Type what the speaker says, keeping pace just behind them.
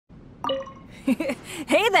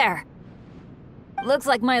Hey there! Looks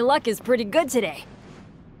like my luck is pretty good today.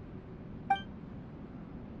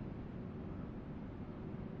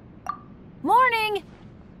 Morning!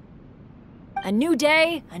 A new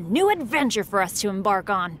day, a new adventure for us to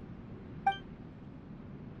embark on.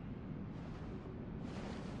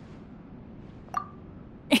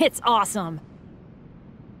 It's awesome.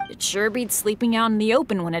 It sure beats sleeping out in the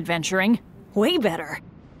open when adventuring. Way better.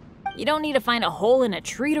 You don't need to find a hole in a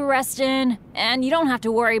tree to rest in, and you don't have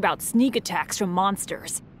to worry about sneak attacks from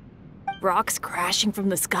monsters. Rocks crashing from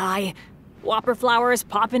the sky, whopper flowers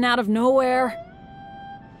popping out of nowhere.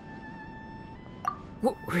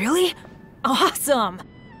 Really? Awesome!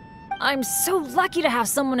 I'm so lucky to have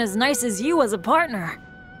someone as nice as you as a partner.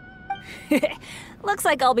 Looks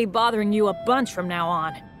like I'll be bothering you a bunch from now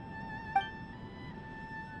on.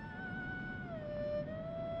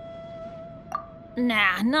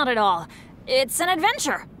 Nah, not at all. It's an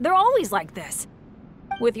adventure. They're always like this.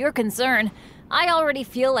 With your concern, I already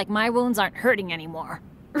feel like my wounds aren't hurting anymore.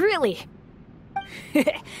 Really.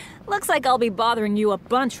 Looks like I'll be bothering you a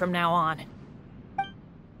bunch from now on.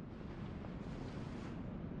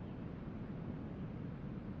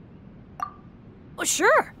 Oh,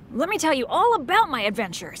 sure. Let me tell you all about my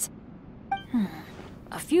adventures.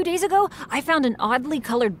 A few days ago, I found an oddly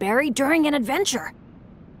colored berry during an adventure.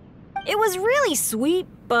 It was really sweet,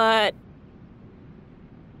 but...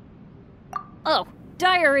 Oh,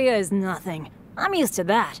 diarrhea is nothing. I'm used to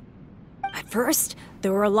that. At first,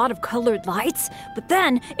 there were a lot of colored lights, but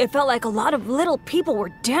then it felt like a lot of little people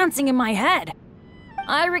were dancing in my head.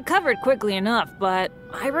 I recovered quickly enough, but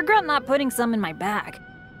I regret not putting some in my bag.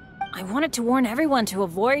 I wanted to warn everyone to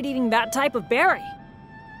avoid eating that type of berry.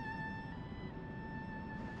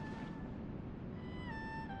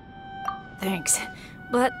 Thanks.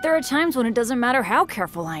 But there are times when it doesn't matter how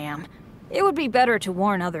careful I am. It would be better to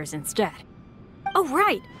warn others instead. Oh,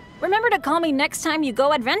 right! Remember to call me next time you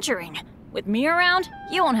go adventuring. With me around,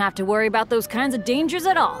 you won't have to worry about those kinds of dangers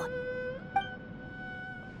at all.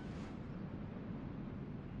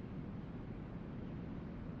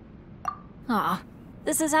 Aw,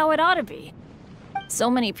 this is how it ought to be. So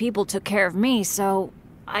many people took care of me, so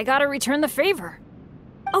I gotta return the favor.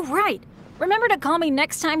 Oh, right! Remember to call me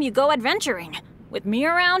next time you go adventuring. With me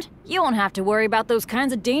around, you won't have to worry about those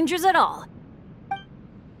kinds of dangers at all.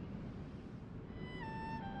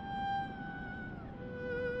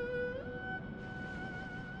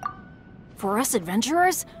 For us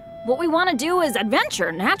adventurers, what we want to do is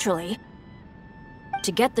adventure, naturally.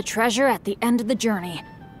 To get the treasure at the end of the journey,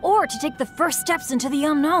 or to take the first steps into the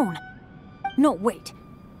unknown. No, wait.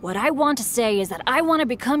 What I want to say is that I want to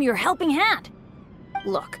become your helping hand.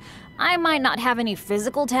 Look, I might not have any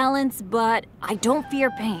physical talents, but I don't fear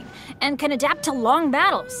pain and can adapt to long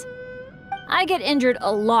battles. I get injured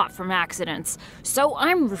a lot from accidents, so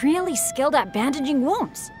I'm really skilled at bandaging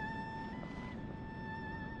wounds.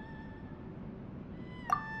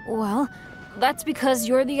 Well, that's because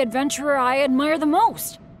you're the adventurer I admire the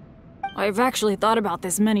most. I've actually thought about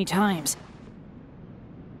this many times.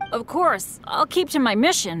 Of course, I'll keep to my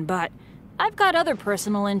mission, but I've got other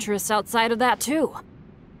personal interests outside of that too.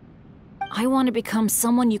 I want to become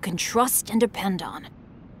someone you can trust and depend on.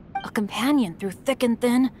 A companion through thick and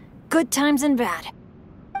thin, good times and bad.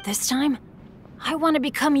 This time, I want to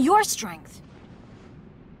become your strength.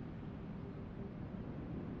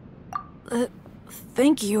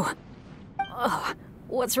 Thank you. Oh,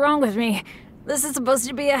 what's wrong with me? This is supposed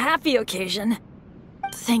to be a happy occasion.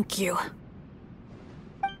 Thank you.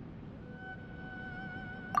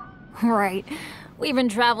 Right. We've been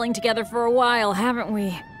traveling together for a while, haven't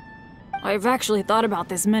we? I've actually thought about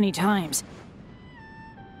this many times.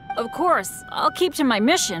 Of course, I'll keep to my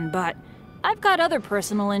mission, but I've got other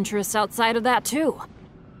personal interests outside of that too.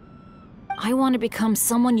 I want to become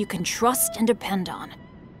someone you can trust and depend on.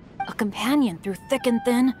 A companion through thick and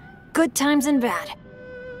thin, good times and bad.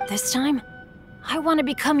 This time, I want to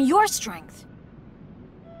become your strength.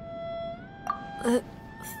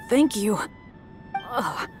 Thank you.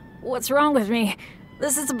 Oh, what's wrong with me?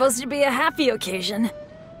 This is supposed to be a happy occasion.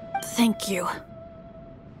 Thank you.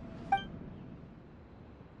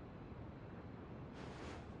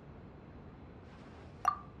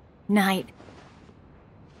 Night.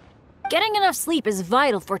 Getting enough sleep is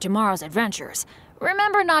vital for tomorrow's adventures.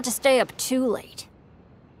 Remember not to stay up too late.